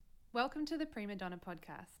Welcome to the Prima Donna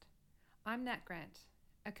podcast. I'm Nat Grant,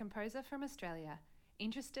 a composer from Australia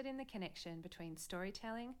interested in the connection between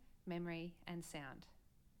storytelling, memory, and sound.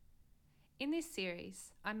 In this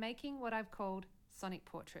series, I'm making what I've called sonic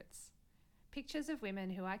portraits, pictures of women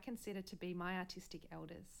who I consider to be my artistic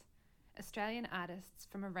elders, Australian artists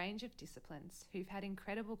from a range of disciplines who've had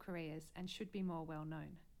incredible careers and should be more well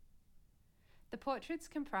known. The portraits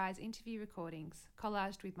comprise interview recordings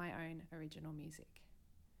collaged with my own original music.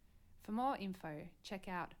 For more info, check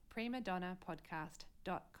out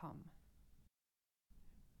primadonnapodcast.com.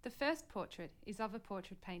 The first portrait is of a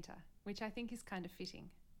portrait painter, which I think is kind of fitting.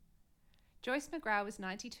 Joyce McGrath was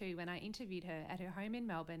 92 when I interviewed her at her home in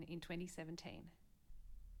Melbourne in 2017.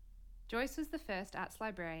 Joyce was the first arts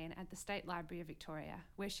librarian at the State Library of Victoria,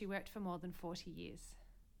 where she worked for more than 40 years.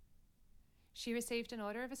 She received an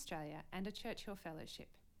Order of Australia and a Churchill Fellowship,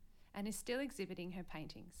 and is still exhibiting her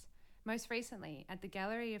paintings, most recently at the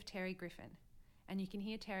Gallery of Terry Griffin, and you can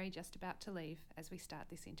hear Terry just about to leave as we start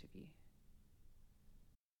this interview.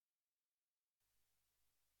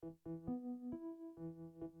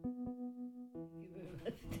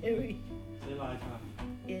 Terry. See you later.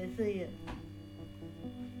 Yeah, see ya.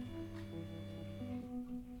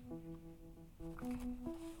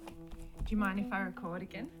 Do you mind if I record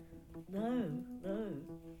again? No.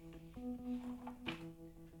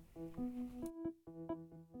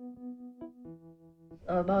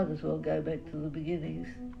 I might as well go back to the beginnings.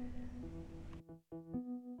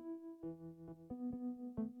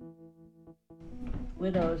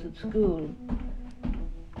 When I was at school,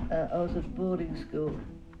 I was at boarding school,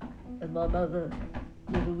 and my mother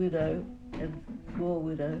was a widow and war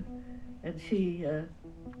widow, and she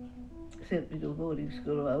sent me to a boarding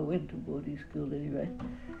school, or I went to boarding school anyway,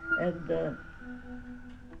 and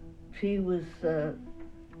she was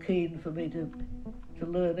keen for me to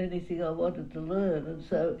learn anything I wanted to learn, and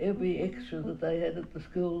so every extra that they had at the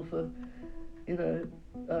school for,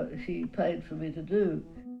 she paid for me to do.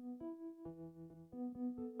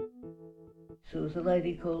 There was a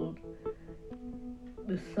lady called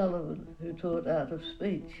Miss Sullivan who taught art of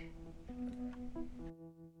speech.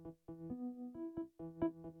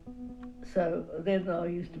 So then I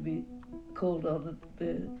used to be called on at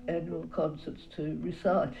the annual concerts to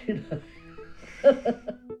recite,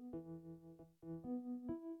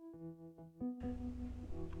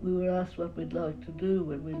 We were asked what we'd like to do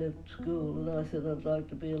when we left school, and I said I'd like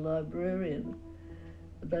to be a librarian.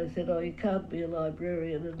 And they said, oh, you can't be a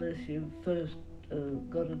librarian unless you've first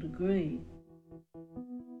got a degree,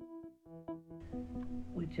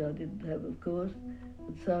 which I didn't have, of course,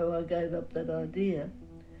 and so I gave up that idea.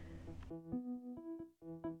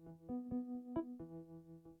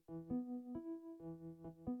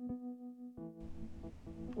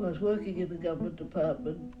 I was working in the government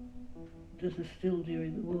department. This is still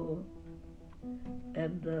during the war,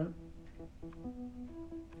 and the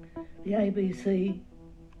ABC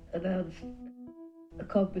announced a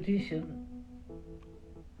competition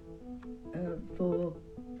for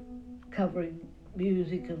covering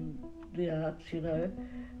music and the arts,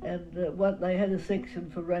 and they had a section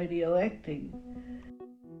for radio acting.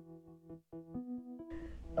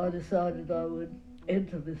 I decided I would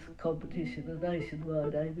enter this competition, a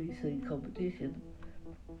nationwide ABC competition.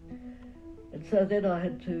 And so then I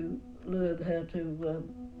had to learn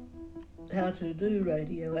how to do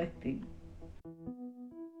radio acting.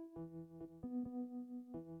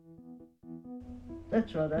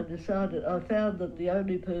 That's right, I found that the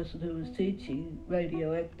only person who was teaching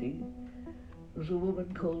radio acting was a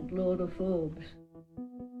woman called Lorna Forbes.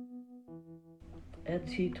 And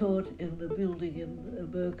she taught in the building in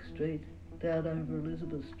Burke Street, down over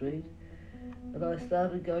Elizabeth Street, and I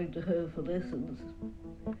started going to her for lessons.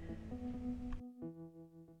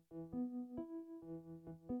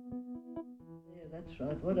 Yeah, that's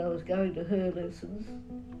right. When I was going to her lessons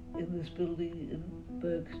in this building in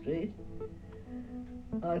Burke Street,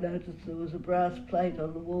 I noticed there was a brass plate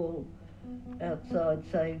on the wall outside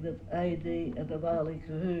saying that A.D. and Amali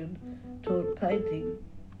Cahoon taught painting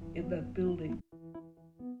in that building.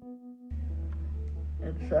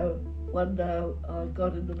 And so one day I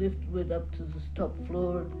got in the lift, went up to the top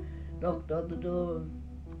floor and knocked on the door of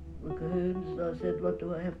the Cahoons, and I said, what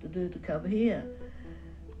do I have to do to come here?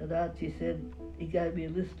 And Archie said, he gave me a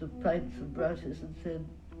list of paints and brushes and said,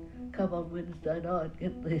 come on Wednesday night,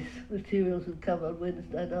 get these materials and come on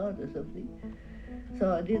Wednesday night or something.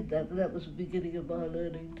 So I did that, and that was the beginning of my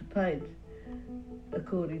learning to paint,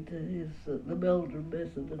 according to his the Meldrum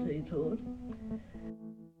method that he taught.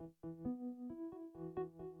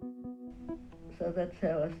 So that's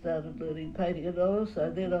how I started learning painting. And also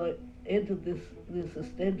then I entered this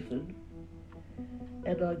Stenford,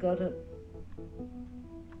 and I got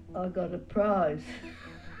a prize,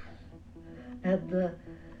 and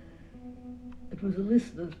it was a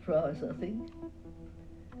listener's prize, I think.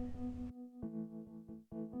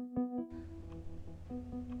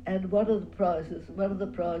 And one of the prizes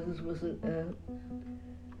was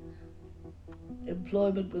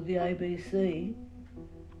employment with the ABC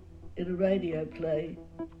in a radio play.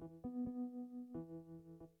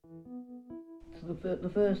 So the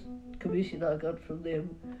first commission I got from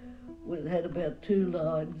them had about 2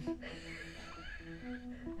 lines,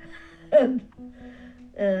 and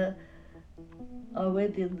I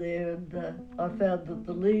went in there and I found that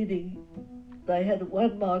they had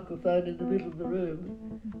one microphone in the middle of the room,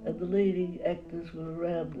 and the leading actors were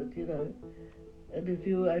around it, you know. And if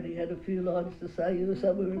you only had a few lines to say, you were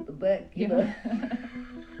somewhere at the back, you know.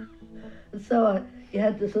 And so you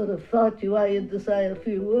had to sort of fight your way in to say a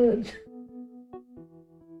few words.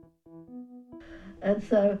 And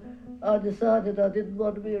so I decided I didn't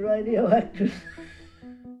want to be a radio actress.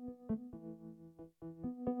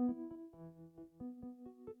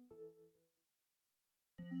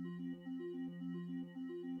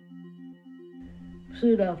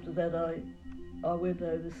 Soon after that, I went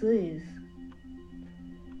overseas,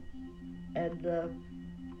 and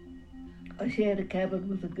I shared a cabin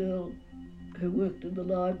with a girl who worked in the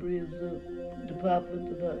library of the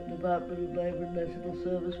Department of Labour and National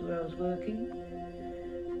Service where I was working.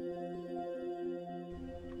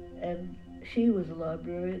 And she was a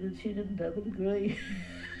librarian and she didn't have a degree.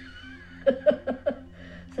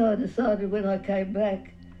 So I decided when I came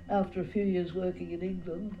back, after a few years working in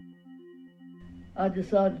England, I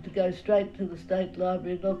decided to go straight to the State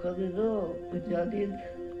Library and knock on their door, which I did.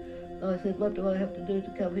 I said, what do I have to do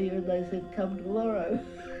to come here? And they said, come tomorrow.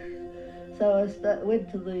 So I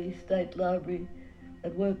went to the State Library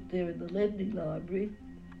and worked there in the lending library.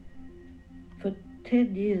 For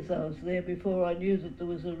 10 years I was there before I knew that there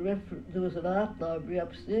was an art library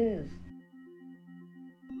upstairs.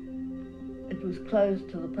 It was closed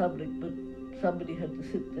to the public, but somebody had to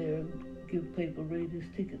sit there and give people readers'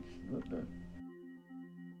 tickets and whatnot.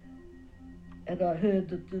 And I heard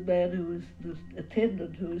that the man who was the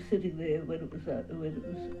attendant who was sitting there when it was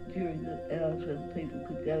during the hours when people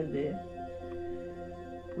could go there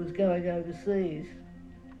was going overseas.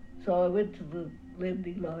 So I went to the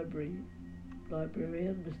lending librarian,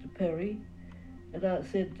 Mr. Perry, and I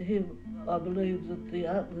said to him, I believe that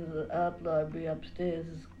there's an art library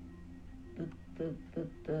upstairs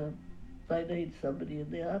that they need somebody in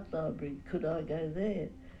the art library. Could I go there?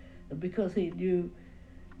 And because he knew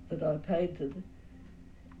that I painted,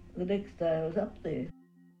 the next day I was up there.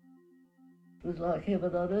 It was like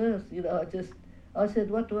heaven on earth, you know. I said,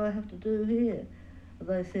 what do I have to do here? And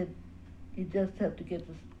they said, you just have to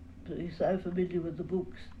be so familiar with the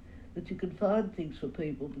books that you can find things for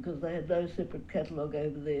people, because they had no separate catalogue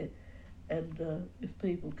over there, and if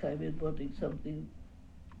people came in wanting something,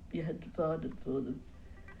 you had to find it for them.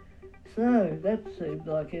 So that seemed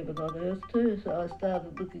like heaven on earth too. So I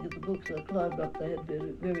started looking at the books. I climbed up. They had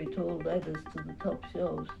very, very tall ladders to the top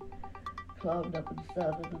shelves. Climbed up and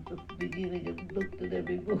started at the beginning and looked at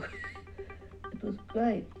every book. It was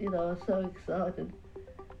great, you know. I was so excited.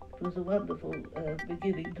 It was a wonderful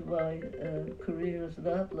beginning to my career as an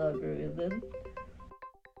art librarian then.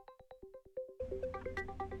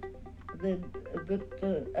 But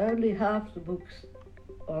only half the books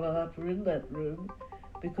on art were in that room,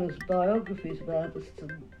 because biographies of artists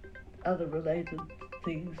and other related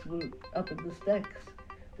things were up in the stacks,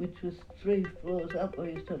 which was 3 floors up. I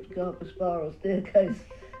used to have to go up a spiral staircase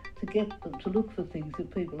to get them, to look for things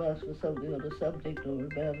if people asked for something on a subject or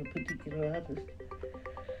about a particular artist.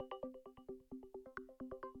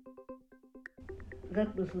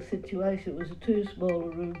 That was the situation. It was too small a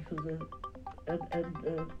room for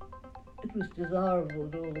it was desirable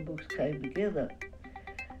that all the books came together.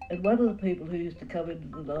 And one of the people who used to come into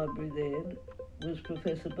the library then was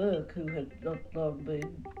Professor Burke, who had not long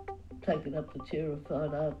been taken up the chair of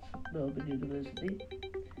fine arts at Melbourne University.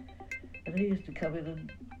 And he used to come in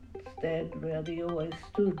and stand around. He always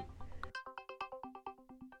stood.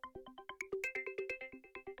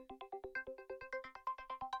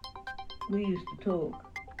 We used to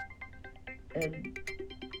talk, and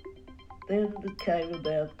then it came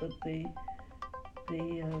about that the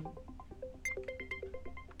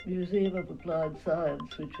Museum of Applied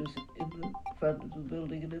Science, which was in the front of the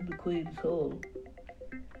building and in the Queen's Hall,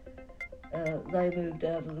 they moved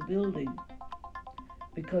out of the building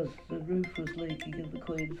because the roof was leaking in the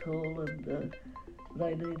Queen's Hall, and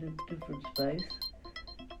they needed different space.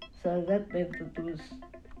 So that meant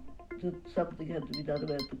that something had to be done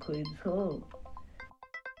about the Queen's Hall.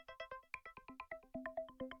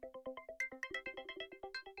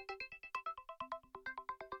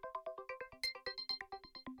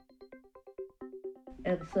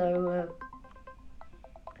 And so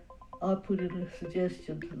I put in a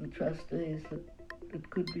suggestion to the trustees that it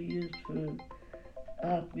could be used for an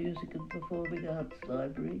art, music and performing arts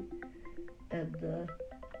library, and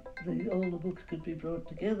all the books could be brought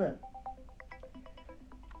together.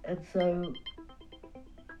 And so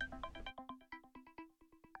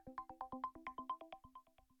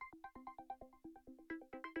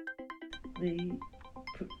the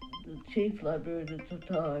chief librarian at the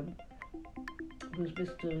time was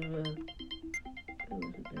Mr. Who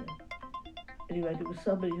was it now? Anyway, it was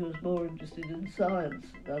somebody who was more interested in science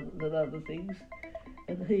than other things,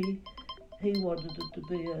 and he wanted it to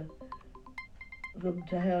be them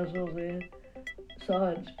to house all their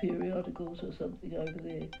science periodicals or something over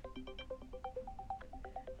there.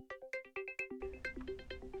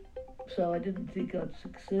 So I didn't think I'd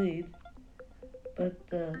succeed, but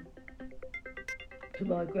to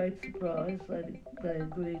my great surprise, they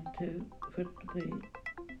agreed for it to be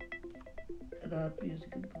an art,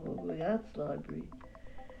 music and performing arts library.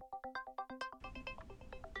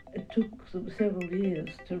 It took them several years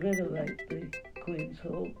to renovate the Queen's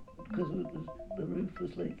Hall because the roof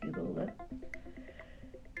was leaking and all that.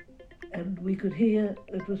 And we could hear,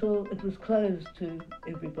 it was closed to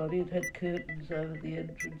everybody. It had curtains over the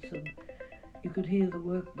entrance, and you could hear the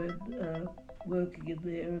workmen working in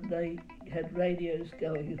there, and they had radios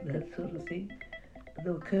going and that sort of thing. And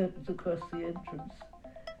there were curtains across the entrance.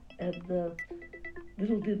 And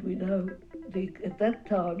little did we know, at that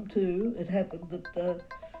time too, it happened that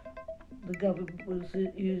the government was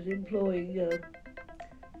employing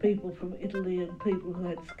people from Italy and people who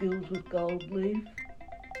had skills with gold leaf.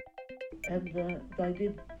 And they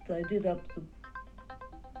did up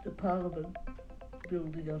the Parliament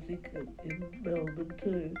building, I think, in Melbourne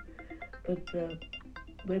too. But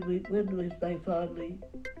when they finally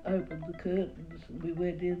opened the curtains and we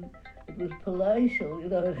went in, it was palatial, you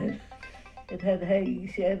know. It had hanging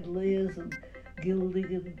chandeliers and gilding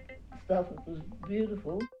and stuff. It was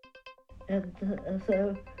beautiful. And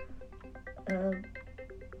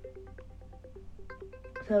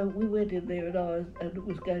so we went in there, and it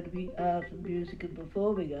was going to be art and music and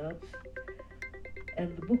performing arts.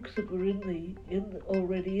 And the books that were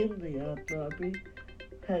already in the art library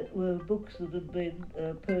were books that had been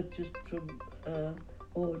purchased from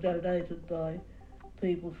or donated by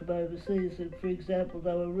people from overseas. And for example,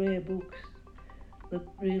 they were rare books that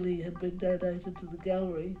really had been donated to the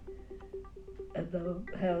gallery, and they were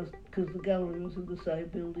housed because the gallery was in the same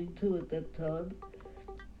building too at that time.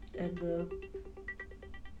 And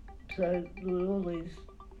so there were all these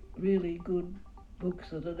really good books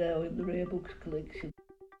that are now in the rare books collection.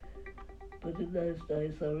 But in those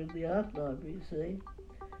days they were in the art library, you see.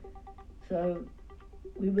 So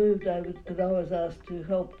we moved over, and I was asked to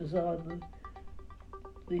help design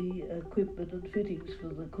the equipment and fittings for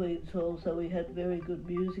the Queen's Hall, so we had very good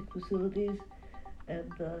music facilities,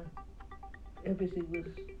 and everything was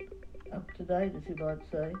up to date, as you might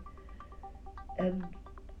say. And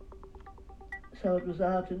so it was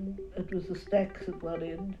art, and it was the stacks at one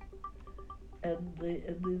end, and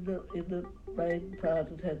in the main part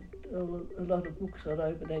it had a lot of books on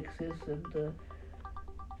open access and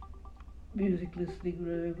music listening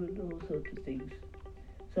room and all sorts of things.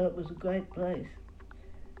 So it was a great place,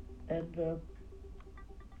 and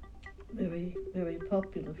very, very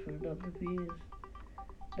popular for a number of years.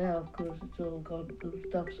 Now, of course, the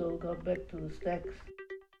stuff's all gone back to the stacks.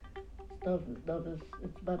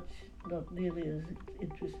 It's not nearly as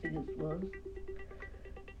interesting as it was.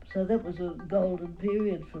 So that was a golden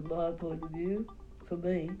period from my point of view, for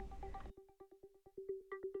me.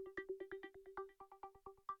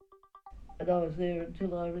 And I was there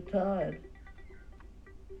until I retired.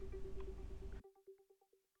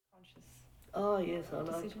 Oh yes, I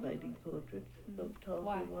like painting portraits. I've told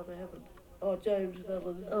you what I haven't. Oh, James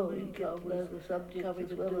Mellon, he came over the subject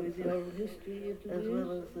as well as the oral history as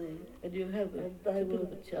well as and you have they were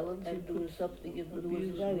a challenge, and there was something in the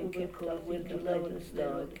music that kept on ventilators,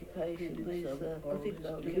 their occupation. These, I think they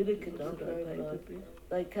were Dominicans that I painted.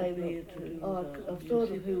 They came here to, I've thought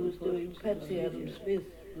of who was doing Patsy Adams Smith,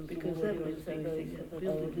 because that was something that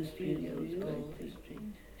built the studio was called history.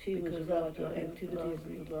 She was after activities of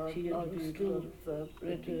the life. She interviewed a lot of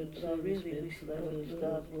returned, and I really wish they would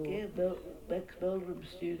start again. Max Meldrum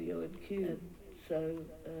studio in Kew, and so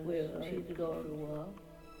where she'd gone for a while.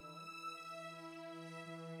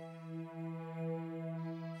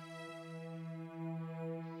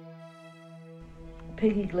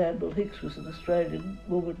 Peggy Glanville Hicks was an Australian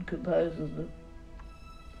woman composer, the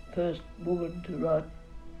first woman to write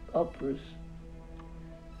operas,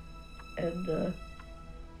 and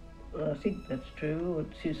I think that's true,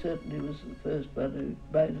 and she certainly was the first one who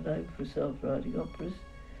made a name for herself writing operas.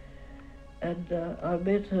 And I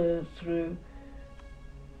met her through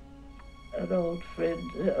an old friend,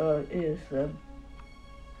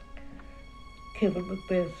 Kevin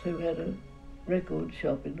Macbeth, who had a record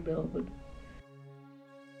shop in Melbourne.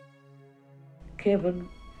 Kevin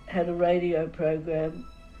had a radio program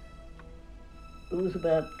that was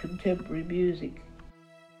about contemporary music.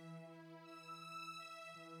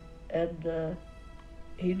 And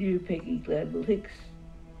he knew Peggy Glanville Hicks,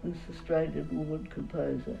 this Australian woman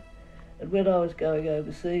composer. And when I was going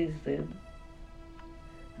overseas then,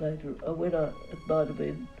 later, it might have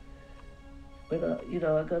been when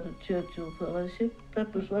I got a Churchill Fellowship.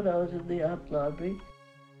 That was when I was in the art library.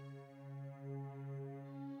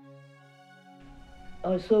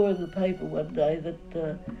 I saw in the paper one day that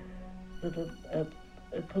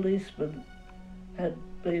a policeman had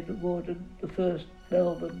been awarded the first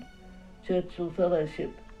Melbourne Churchill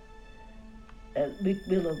Fellowship, and Mick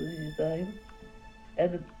Miller was his name,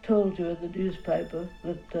 and it told you in the newspaper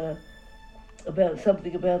that about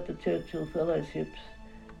something about the Churchill Fellowships,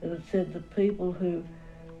 and it said that people who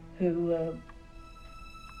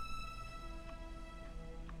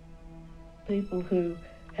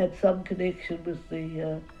had some connection with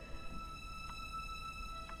the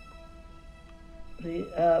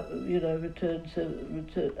return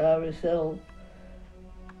RSL,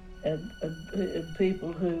 and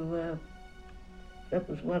people who that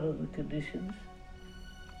was one of the conditions.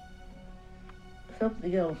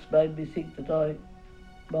 Something else made me think that I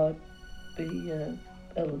might be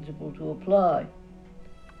eligible to apply,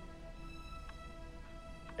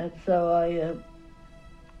 and so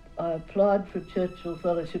I applied for a Churchill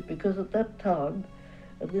Fellowship because at that time,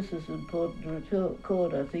 and this is important to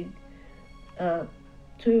record, I think,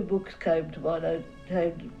 two books came to my note.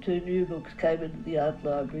 Two new books came into the art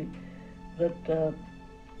library that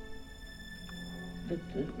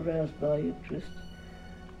aroused my interest.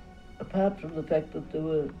 Apart from the fact that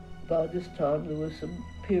by this time there were some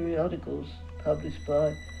periodicals published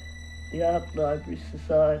by the Art Library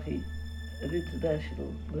Society, an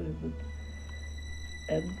international movement,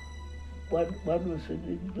 and one was in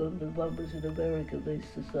England and one was in America, these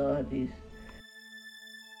societies.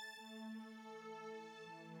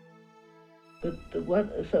 But there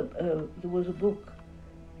was a book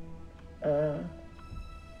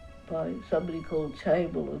by somebody called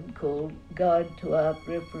Chamberlain called Guide to Art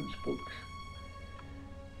Reference Books,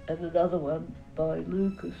 and another one by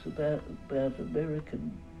Lucas about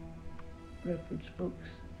American reference books.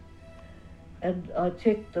 And I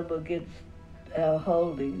checked them against our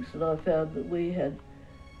holdings, and I found that we had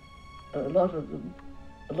a lot of the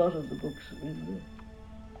books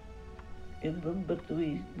in them, but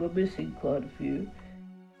we were missing quite a few.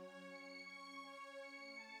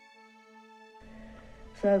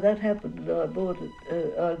 So that happened, and I bought it.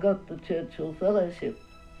 I got the Churchill Fellowship,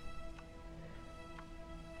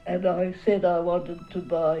 and I said I wanted to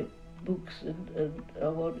buy books, and I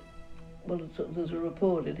want. Well, there's a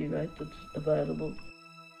report anyway that's available.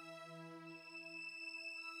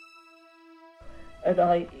 And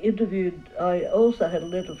I also had a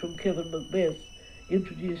letter from Kevin Macbeth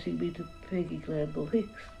introducing me to Peggy Glanville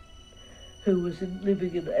Hicks, who was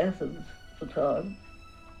living in Athens at the time.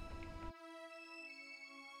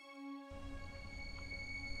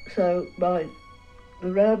 So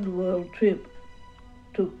the round the world trip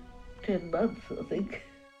took 10 months, I think.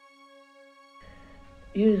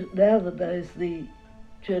 Nowadays the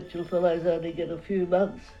Churchill Fellows only get a few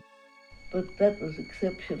months, but that was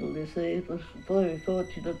exceptional, you see. It was very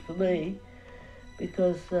fortunate for me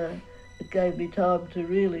because it gave me time to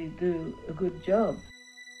really do a good job.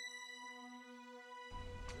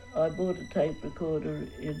 I bought a tape recorder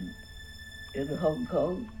in Hong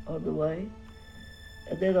Kong on the way,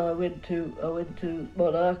 and then I went to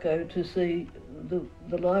Monaco to see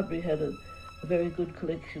the library had a very good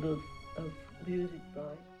collection of music by.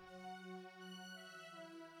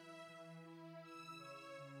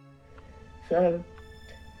 So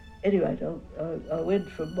anyway, I went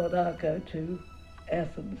from Monaco to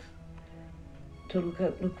Athens to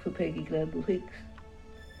look for Peggy Glanville Hicks.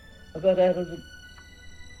 I got out of the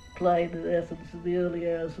plane in Athens in the early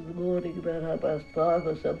hours of the morning, about 5:30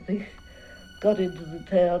 or something. Got into the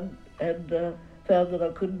town and found that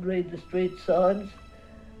I couldn't read the street signs.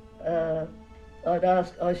 I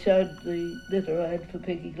showed the letter I had for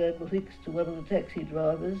Peggy Glanville Hicks to one of the taxi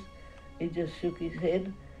drivers. He just shook his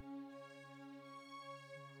head.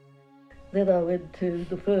 Then I went to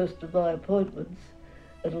the first of my appointments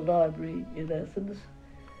at a library in Athens,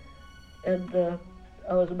 and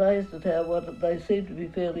I was amazed at how they seemed to be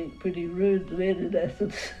pretty rude men in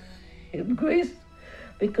Athens. in Greece,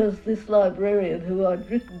 because this librarian who I'd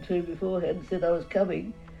written to beforehand said I was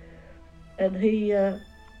coming, and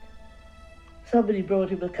somebody brought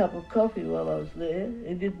him a cup of coffee while I was there.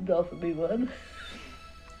 He didn't offer me one,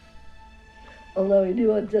 although he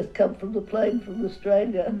knew I'd just come from the plane from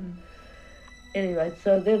Australia. Anyway,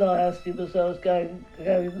 so then I asked him as I was going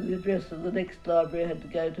with the address of the next library I had to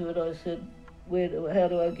go to, and I said, how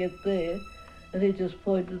do I get there? And he just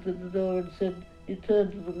pointed at the door and said, you turn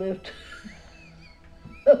to the left.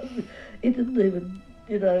 He didn't even,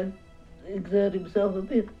 exert himself a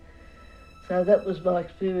bit. So that was my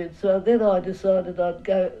experience. So then I decided I'd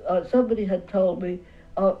go. Somebody had told me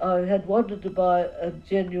I had wanted to buy a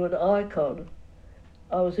genuine icon.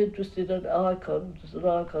 I was interested in icons, an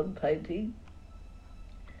icon painting.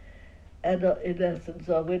 And in Athens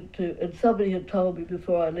I went to, and somebody had told me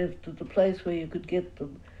before I left that the place where you could get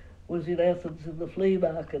them was in Athens in the flea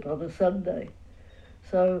market on a Sunday.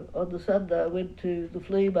 So on the Sunday I went to the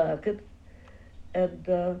flea market, and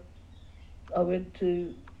I went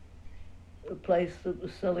to a place that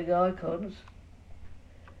was selling icons,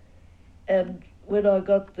 and when I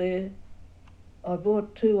got there I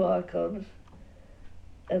bought 2 icons,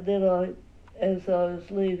 and then as I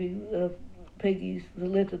was leaving, the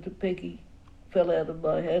letter to Peggy fell out of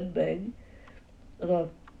my handbag, and I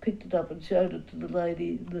picked it up and showed it to the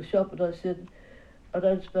lady in the shop, and I said, I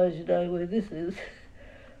don't suppose you know where this is?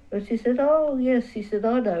 And she said, oh yes, she said,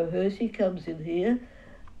 I know her, she comes in here,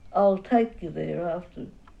 I'll take you there after.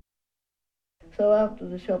 So after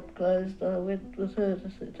the shop closed, I went with her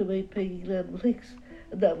to meet Peggy Glanville Hicks,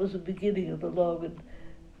 and that was the beginning of a long and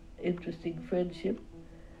interesting friendship,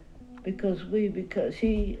 because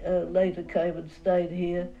she later came and stayed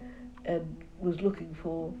here and was looking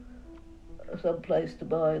for some place to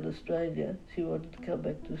buy in Australia. She wanted to come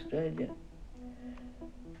back to Australia.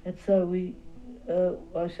 And so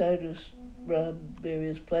I showed her around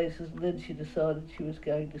various places, and then she decided she was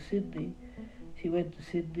going to Sydney. She went to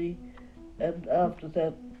Sydney, and after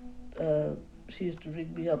that she used to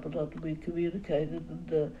ring me up a lot, and we communicated,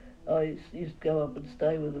 and I used to go up and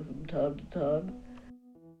stay with her from time to time.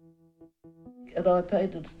 And I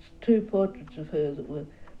painted 2 portraits of her that were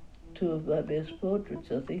 2 of my best portraits,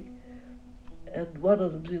 I think. And one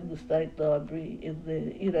of them's in the State Library,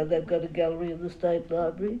 they've got a gallery in the State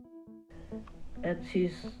Library. And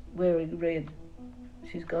she's wearing red.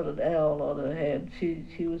 She's got an owl on her hand.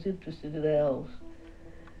 She was interested in owls.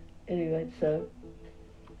 Anyway, so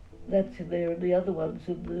that's in there, and the other one's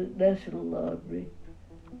in the National Library,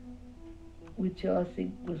 which I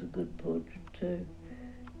think was a good portrait too.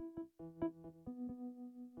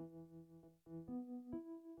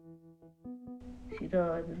 She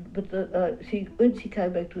died, but when she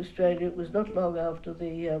came back to Australia, it was not long after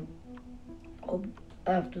the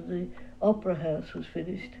Opera House was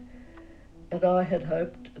finished, and I had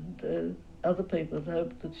hoped, and other people had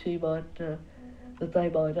hoped that they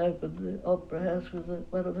might open the Opera House with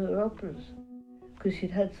one of her operas, because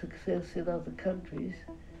she'd had success in other countries,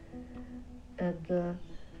 and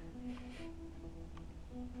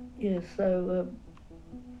so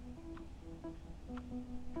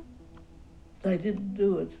they didn't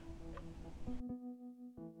do it.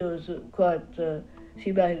 It was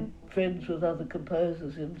she made friends with other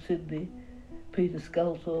composers in Sydney, Peter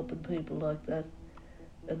Sculthorpe and people like that.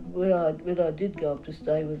 And when I did go up to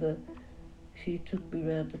stay with her, she took me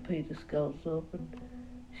round to Peter Sculthorpe, and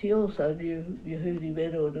she also knew Yehudi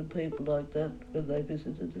Menuhin and people like that when they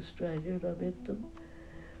visited Australia, and I met them.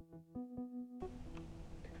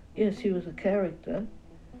 Yes, she was a character.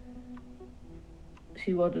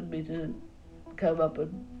 She wanted me to come up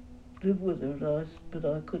and live with her, but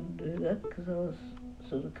I couldn't do that because I was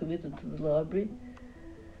sort of committed to the library.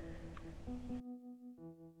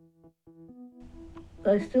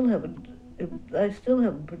 They still haven't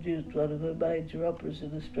produced one of her major operas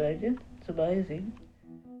in Australia. It's amazing.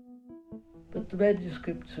 But the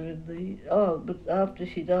manuscripts are but after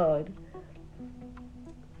she died,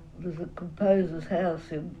 there's a composer's house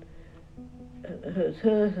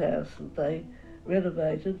her house that they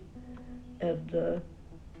renovated, and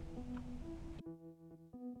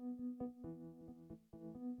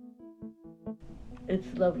it's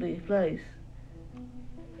a lovely place.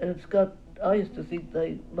 And it's got, I used to think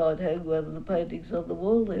they might hang one of the paintings on the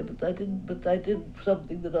wall there, but they didn't. But they did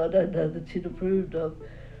something that I don't know that she'd approved of.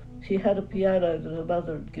 She had a piano that her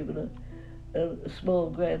mother had given her, a small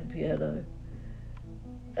grand piano.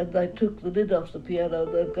 And they took the lid off the piano,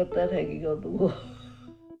 and they've got that hanging on the wall.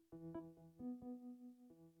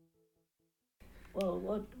 Well,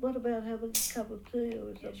 what about having a cup of tea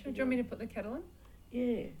or something? Yeah, sure. Do you want me to put the kettle on?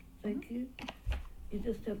 Yeah, thank you. You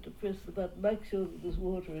just have to press the button. Make sure that there's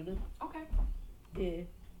water in it. Okay. Yeah.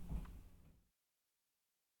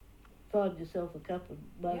 Find yourself a cup and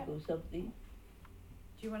mug Yep. or something.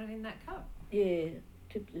 Do you want it in that cup? Yeah.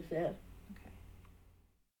 Tip this out. Okay.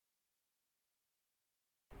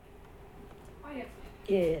 Oh, yeah.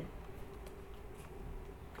 Yeah.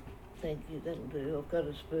 Thank you, that'll do. I've got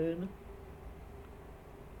a spoon.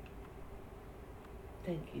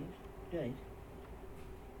 Thank you. Great.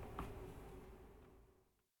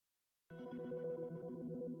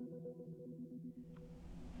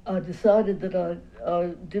 I decided that I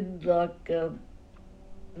didn't like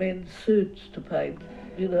men's suits to paint,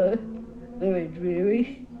 you know, very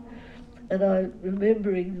dreary. And I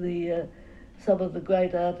remembering the some of the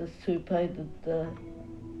great artists who painted.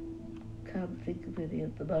 Can't think of any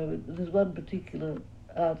at the moment. But there's one particular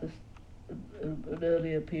artist, an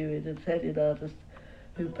earlier period Italian artist,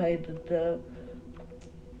 who painted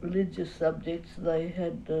religious subjects. They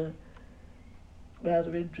had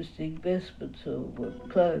rather interesting vestments or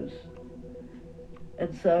clothes,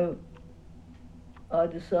 and so I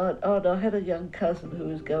decided. Oh, and I had a young cousin who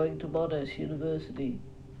was going to Monash University,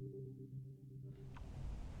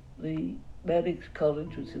 the Mannix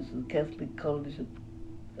College, which is the Catholic college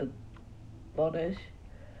at Monash.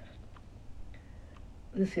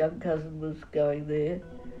 This young cousin was going there,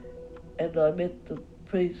 and I met the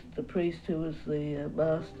priest who was the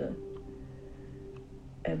master,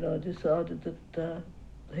 and I decided that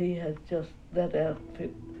he had just, that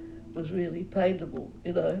outfit was really paintable,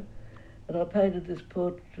 you know, and I painted this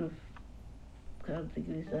portrait of, can't think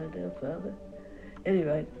of his name now, Father.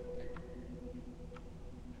 Anyway,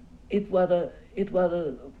 I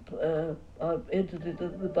entered it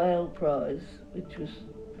in the Bale Prize, which was,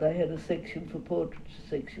 they had a section for portraits, a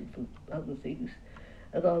section for other things,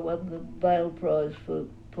 and I won the Bale Prize for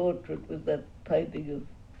portrait with that painting of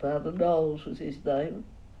Father Knowles was his name.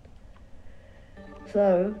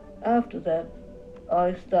 So after that,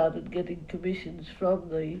 I started getting commissions from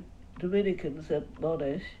the Dominicans at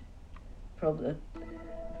Monash,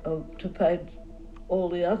 to paint all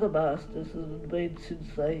the other masters that had been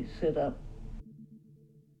since they set up.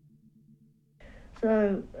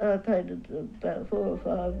 So I painted about 4 or 5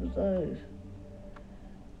 of those.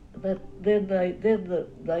 Then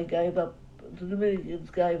they gave up. The Dominicans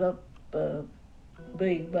gave up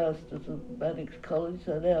being masters of Mannix College.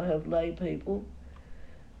 They now have lay people.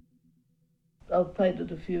 I've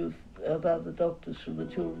painted a few of other doctors from the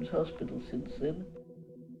Children's Hospital since then.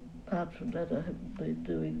 Apart from that, I haven't been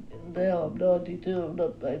doing. Now I'm 92. I'm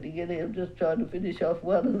not painting any. I'm just trying to finish off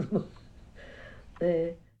one of them.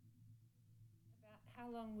 There. How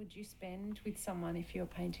long would you spend with someone if you're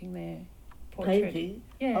painting their portrait? Painting?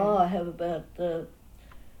 Yeah. Oh, I have about 5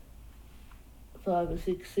 or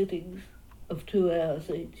 6 sittings of 2 hours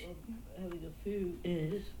each. Having a few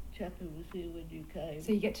years. Chap who was here when you came.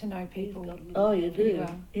 So you get to know people. Oh, you pretty do?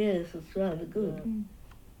 well. Yes, it's rather good.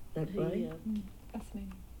 That way.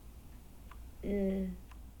 Fascinating. Yeah.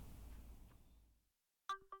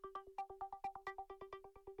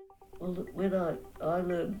 Well, when I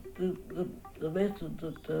learned the method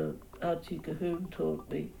that Archie Cahoon taught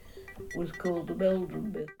me was called the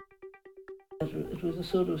Meldrum method. It was a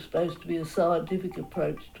sort of supposed to be a scientific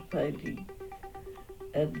approach to painting,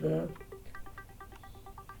 and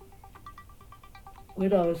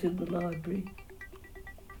when I was in the library,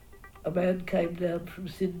 a man came down from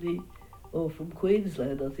Sydney, or from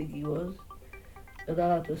Queensland, I think he was, an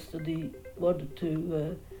artist, and he wanted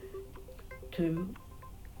to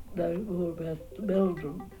know more about the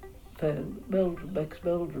Meldrum family, Max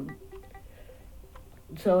Meldrum.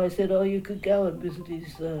 And so I said, oh, you could go and visit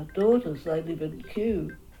his daughters, they live in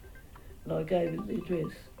Kew. And I gave him the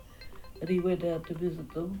address. And he went out to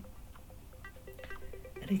visit them.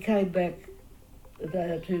 And he came back a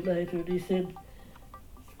day or two later and he said,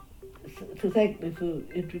 to thank me for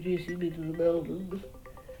introducing me to the Meldrums,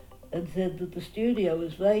 and said that the studio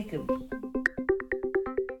was vacant.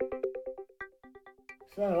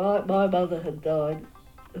 So my mother had died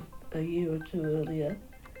a year or 2 earlier,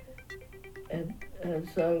 and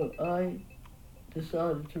so I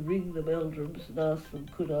decided to ring the Meldrums and ask them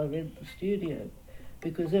could I rent the studio,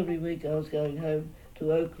 because every week I was going home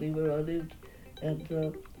to Oakley where I lived and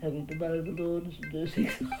having to mow the lawns and do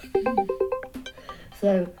things.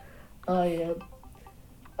 So I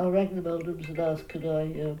rang the Meldrums and asked could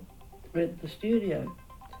I rent the studio,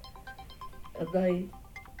 and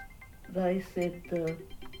they said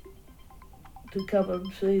to come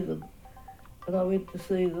and see them, and I went to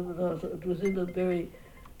see them, and it was in a very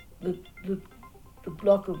the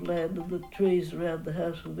block of land, and the trees around the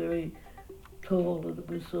house were very tall, and it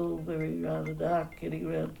was all very rather dark getting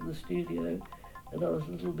around to the studio, and I was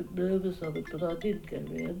a little bit nervous of it, but I did go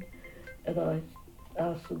round, and I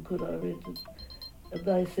asked them could I rent it, and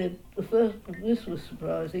they said this was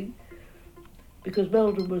surprising, because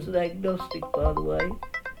Meldon was an agnostic, by the way,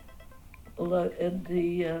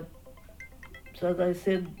 so they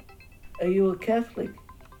said, "Are you a Catholic?"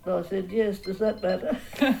 And I said, "Yes, does that matter?"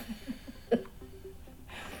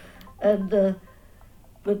 And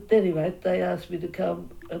but anyway, they asked me to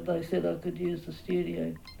come, and they said I could use the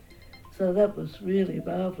studio. So that was really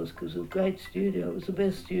marvellous, because it was a great studio. It was the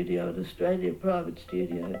best studio in Australia, private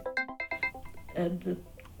studio. And it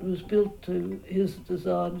was built to his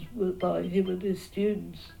designs by him and his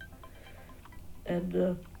students.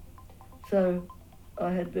 And so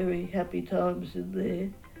I had very happy times in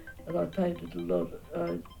there, and I painted a lot.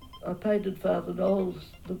 I painted Father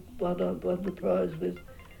Knowles, the one I won the prize with,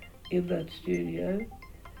 in that studio.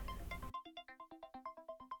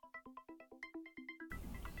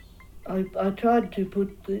 I tried to put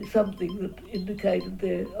something that indicated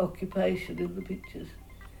their occupation in the pictures.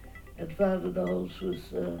 And Father Knowles was,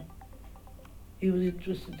 he was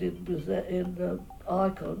interested in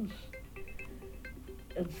icons.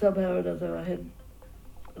 And somehow or another I had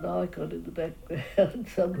an icon in the background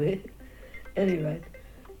somewhere. Anyway,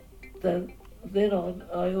 then on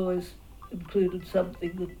I always included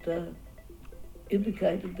something that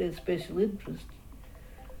indicated their special interest.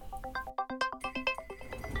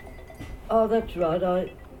 Oh, that's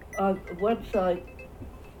right. Once I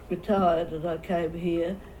retired and I came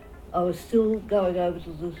here, I was still going over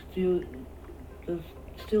to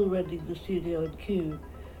still renting the studio in Kew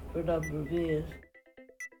for a number of years.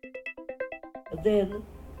 And then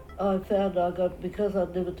I found because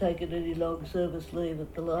I'd never taken any long service leave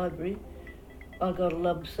at the library, I got a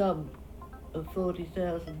lump sum of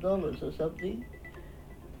 $40,000 or something,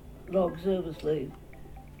 long service leave.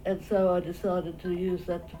 And so I decided to use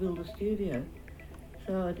that to build a studio.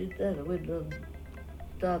 So I did that. I went and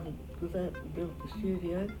started with that and built the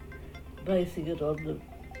studio, basing it on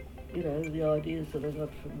the ideas that I got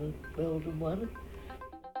from the Meldon one.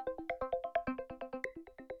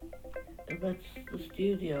 And that's the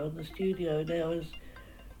studio. And the studio now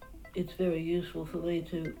it's very useful for me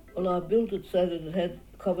to, I built it so that it had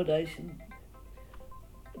accommodation.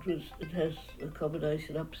 It has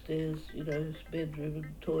accommodation upstairs, bedroom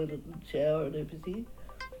and toilet and shower and everything.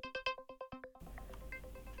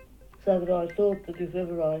 So that I thought that if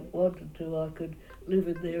ever I wanted to, I could live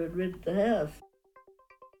in there and rent the house.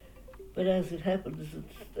 But as it happens,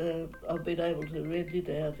 I've been able to rent it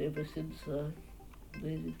out ever since I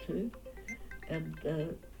needed to, and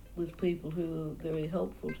with people who are very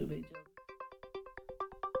helpful to me.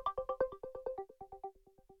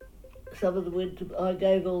 Some of them I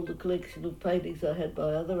gave all the collection of paintings I had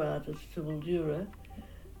by other artists to Mildura.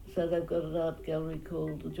 So they've got an art gallery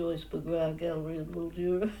called the Joyce McGrath Gallery in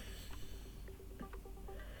Mildura.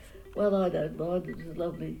 Well, I don't mind, it's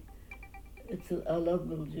lovely. I love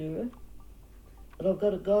Mildura. And I've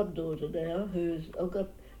got a goddaughter now I've got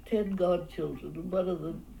 10 godchildren, and one of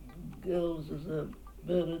the girls is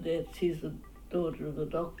Bernadette. She's the daughter of a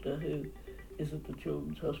doctor who is at the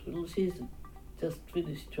Children's Hospital. She's just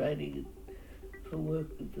finished training for work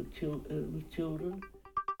with children.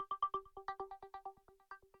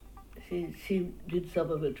 She did some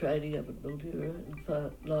of her training up at Mildura and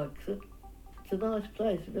likes it. It's a nice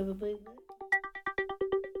place. Have you ever been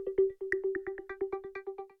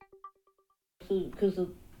there? Because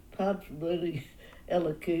apart from learning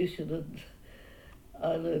elocution, and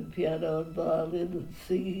I learned piano and violin and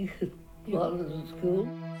singing while I was at school.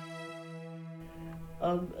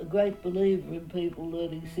 I'm a great believer in people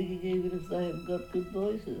learning singing even if they haven't got good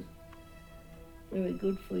voices. Very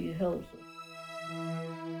good for your health.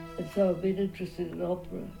 And so I've been interested in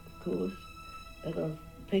opera, of course, and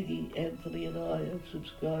Peggy, Anthony and I have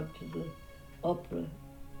subscribed to the opera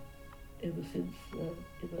ever since,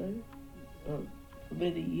 for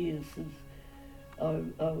many years since I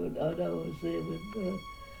know I was there when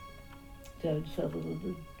Joan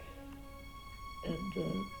Sutherland and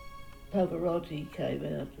Pavarotti came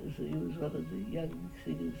out, as he was one of the young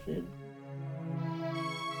singers then.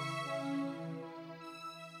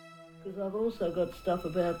 Because I've also got stuff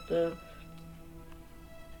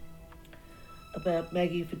about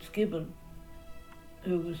Maggie Fitzgibbon,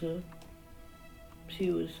 who was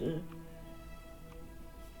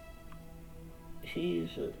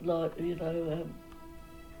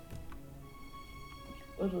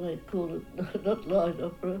what do they call it? Not light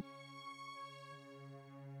opera.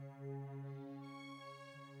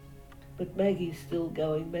 But Maggie's still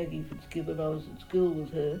going, Maggie Fitzgibbon. I was at school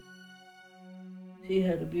with her. She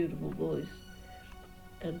had a beautiful voice.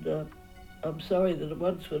 And I'm sorry that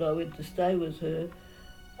once when I went to stay with her,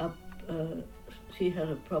 up, she had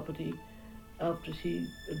a property after she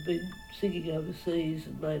had been singing overseas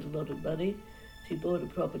and made a lot of money. She bought a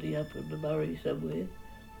property up in the Murray somewhere,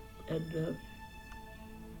 and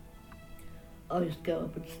I used to go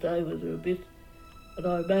up and stay with her a bit, and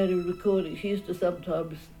I made a recording. She used to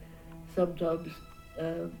sometimes go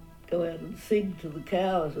out and sing to the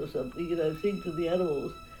cows or something, sing to the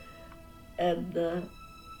animals. And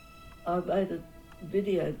I made a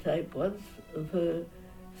videotape once of her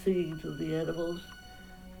singing to the animals,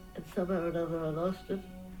 and somehow or another I lost it.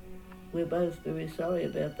 We're both very sorry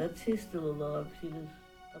about that. She's still alive. She was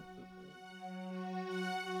up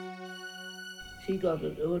She got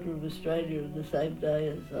an Order of Australia in the same day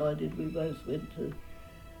as I did. We both went to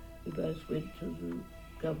the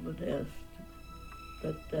government house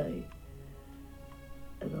that day,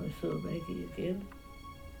 and I saw Maggie again.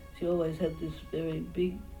 She always had this very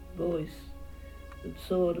big voice that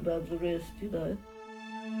soared above the rest. You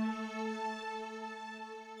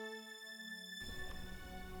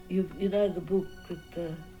know the book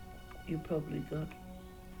that you probably got,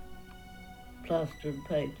 Plaster and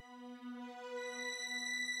Paint.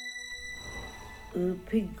 The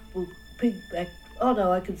pink book, pink back. Oh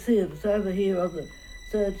no, I can see it. It's over here on the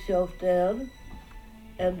third shelf down,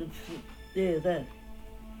 and it's that.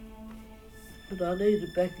 But I need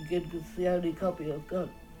it back again because it's the only copy I've got.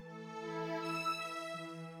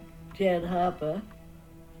 Jan Harper,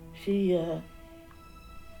 she.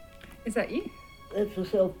 Is that you? That's a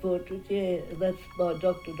self-portrait, yeah. And that's my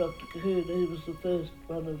doctor, Dr. Cahoon. He was the first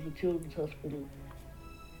one of the Children's Hospital.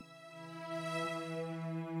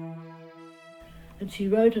 And she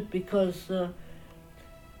wrote it because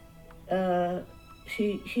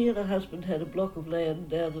she and her husband had a block of land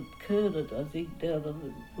down at Kernet, I think, down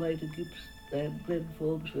on the way to Gippsland, Glen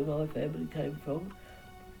Forbes, where my family came from.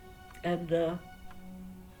 And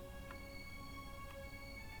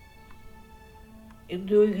in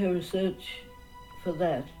doing her research for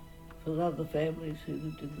that, for other families who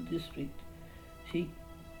lived in the district, she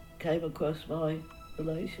came across my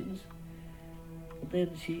relations. And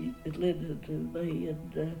then it led her to me,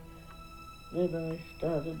 and then I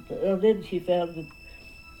started. Then she found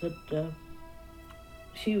that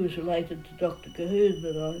she was related to Dr. Cahoon,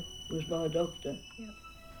 that I was my doctor. Yep.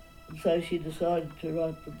 And so she decided to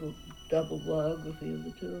write the book, double biography of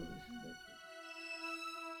the two of us.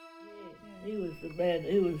 He was the man,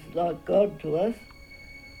 he was like God to us,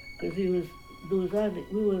 because we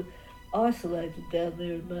were isolated down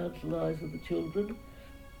there in Mount Eliza, the children,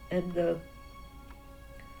 and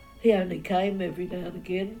he only came every now and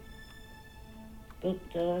again, but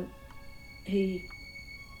we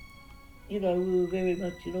were very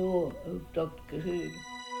much in awe of Dr. Cahoon.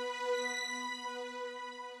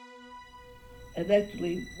 And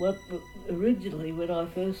actually, originally when I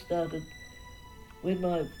first started, when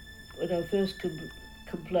I first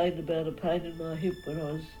complained about a pain in my hip when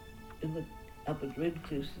I was up at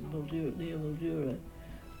Redcliffe near Mildura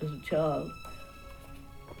as a child,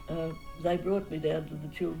 they brought me down to the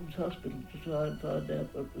Children's Hospital to try and find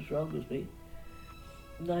out what was wrong with me.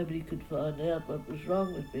 Nobody could find out what was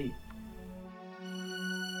wrong with me.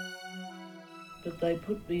 But they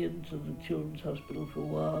put me into the Children's Hospital for a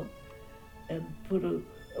while and put a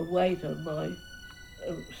weight on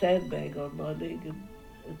a sandbag on my leg, and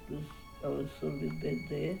I was sort of in bed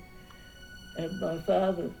there. And my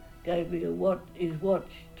father gave me his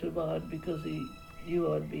watch to mind because he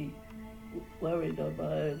knew I'd be worried on my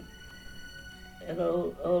own. And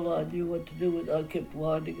all I knew what to do with it, I kept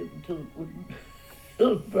winding it until it wouldn't,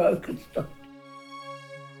 until it broke and stopped.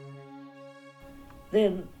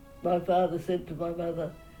 Then my father said to my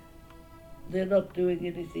mother, "They're not doing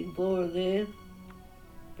anything for her there,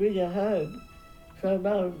 bring her home." So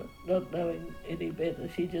Mum, not knowing any better,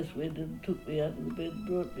 she just went and took me out of the bed and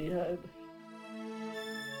brought me home.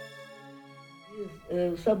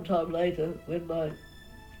 Sometime later, when they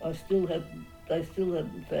still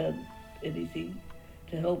hadn't found anything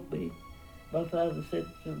to help me, my father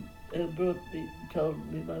told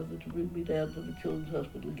my mother to bring me down to the Children's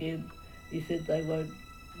Hospital again. He said they won't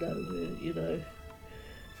know her,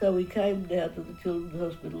 So we came down to the Children's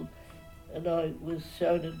Hospital, and I was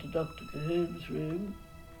shown into Dr. Cahoon's room,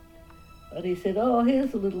 and he said, "Oh,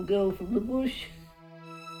 here's a little girl from the bush."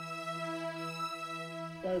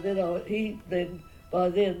 So then by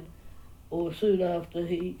then, or soon after,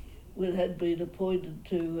 he had been appointed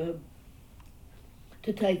to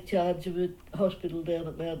take charge of a hospital down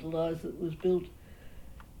at Mount Eliza that was built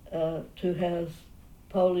to house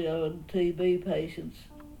polio and TB patients.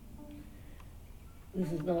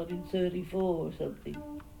 This is 1934 or something.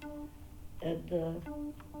 And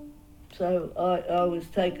So I was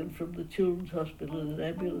taken from the Children's Hospital in an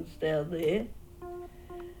ambulance down there,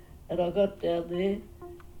 and I got down there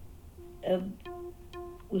and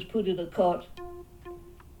was put in a cot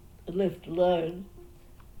and left alone,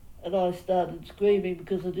 and I started screaming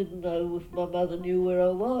because I didn't know if my mother knew where I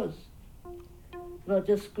was. And I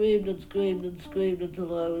just screamed and screamed and screamed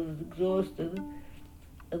until I was exhausted,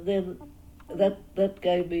 and then that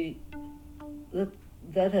gave me,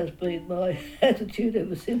 that has been my attitude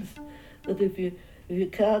ever since, that if you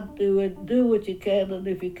can't do it, do what you can, and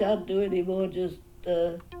if you can't do any more, just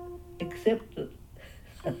accept it.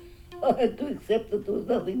 I had to accept that there was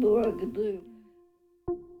nothing more I could do.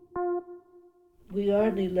 We are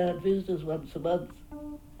only allowed visitors once a month,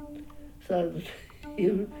 so that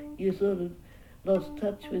you sort of lost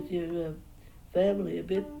touch with your family a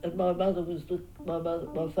bit. And my father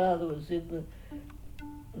was in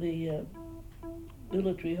the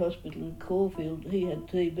military hospital in Caulfield. He had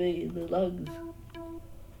TB in the lungs,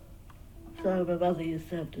 so my mother used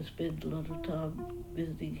to have to spend a lot of time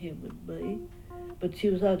visiting him and me. But she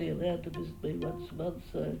was only allowed to visit me once a month,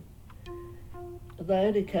 so. And they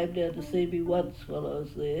only came down to see me once while I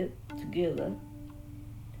was there together.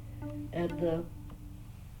 And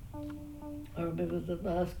I remember them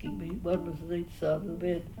asking me, one was on each side of the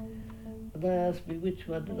bed, and they asked me which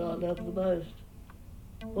one did I love the most.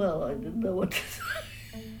 Well, I didn't know what to say.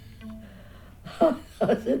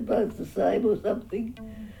 I said both the same or something,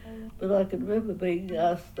 but I can remember being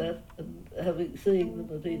asked that and seeing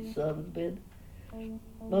them at each side of the bed.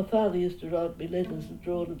 My father used to write me letters and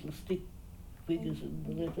draw little stick figures in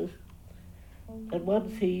the letters. And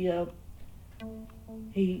once he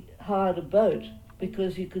hired a boat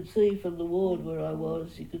because you could see from the ward where I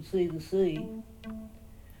was, you could see the sea.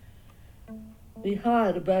 He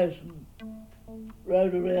hired a boat and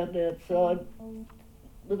rowed around outside,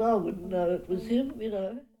 but I wouldn't know it was him, you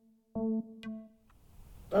know.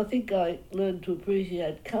 I think I learned to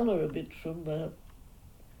appreciate colour a bit from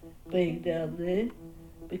being down there,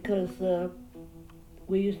 because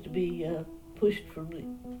we used to be pushed from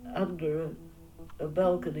under a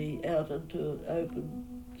balcony out into open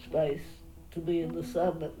space to be in the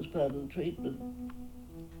sun. That was part of the treatment.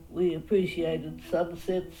 We appreciated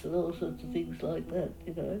sunsets and all sorts of things like that,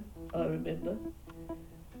 you know, I remember.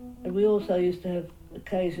 And we also used to have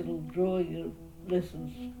occasional drawing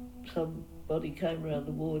lessons. Somebody came around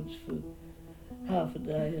the wards for half a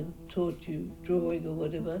day and taught you drawing or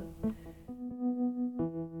whatever.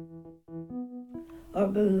 I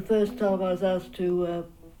remember the first time I was asked to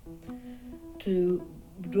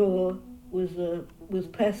draw was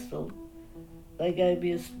pastel. They gave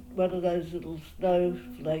me one of those little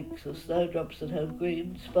snowflakes or snowdrops that have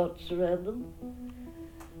green spots around them.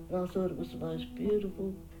 And I thought it was the most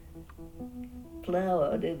beautiful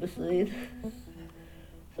flower I'd ever seen.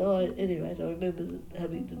 So anyway, I remember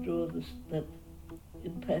having to draw that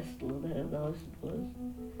in pastel and how nice it was.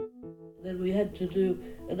 Then we had to do,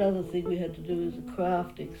 another thing we had to do as a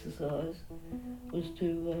craft exercise was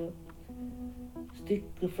to stick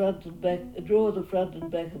the front and back, draw the front and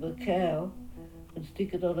back of a cow and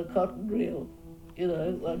stick it on a cotton reel, you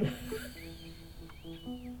know. One.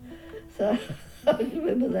 So I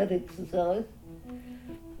remember that exercise.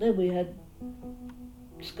 Then we had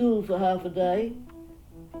school for half a day.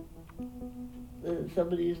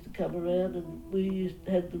 Somebody used to come around and we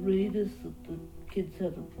had the readers that the kids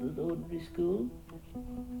have at the ordinary school.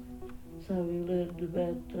 So we learned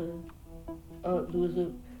about,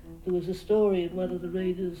 there was a story in one of the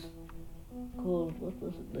readers called, what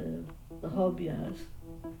was it now? The Hobyahs.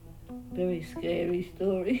 Very scary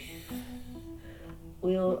story.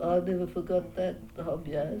 I never forgot that, the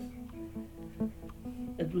Hobyahs.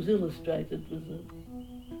 It was illustrated with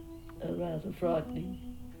a rather frightening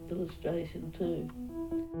illustration too.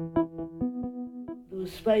 There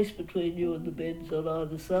was space between you and the beds on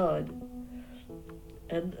either side,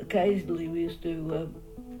 and occasionally we used to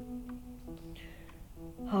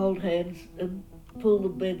hold hands and pull the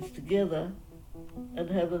beds together and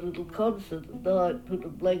have a little concert at night, put a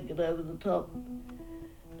blanket over the top.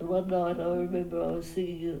 And one night I remember I was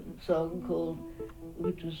singing a song called,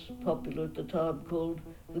 which was popular at the time, called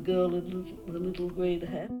The Girl in the Little Green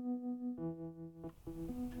Hat.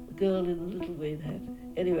 The Girl in the Little Green Hat.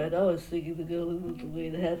 Anyway, I was singing The Girl in the Little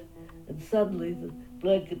Green Hat, and suddenly the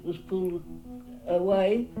blanket was pulled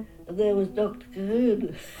away, and there was Dr.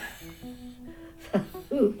 Colquhoun.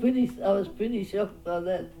 So I was pretty shocked by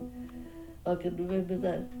that. I can remember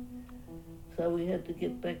that. So we had to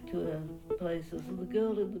get back to our places, and the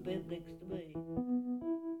girl in the bed next to me.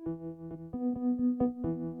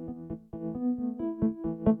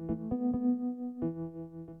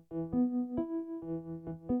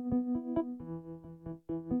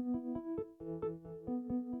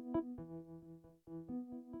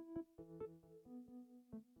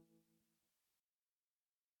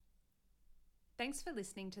 Thanks for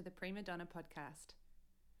listening to the Prima Donna podcast.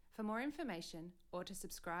 For more information or to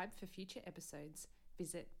subscribe for future episodes,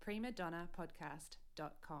 visit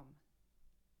primadonnapodcast.com.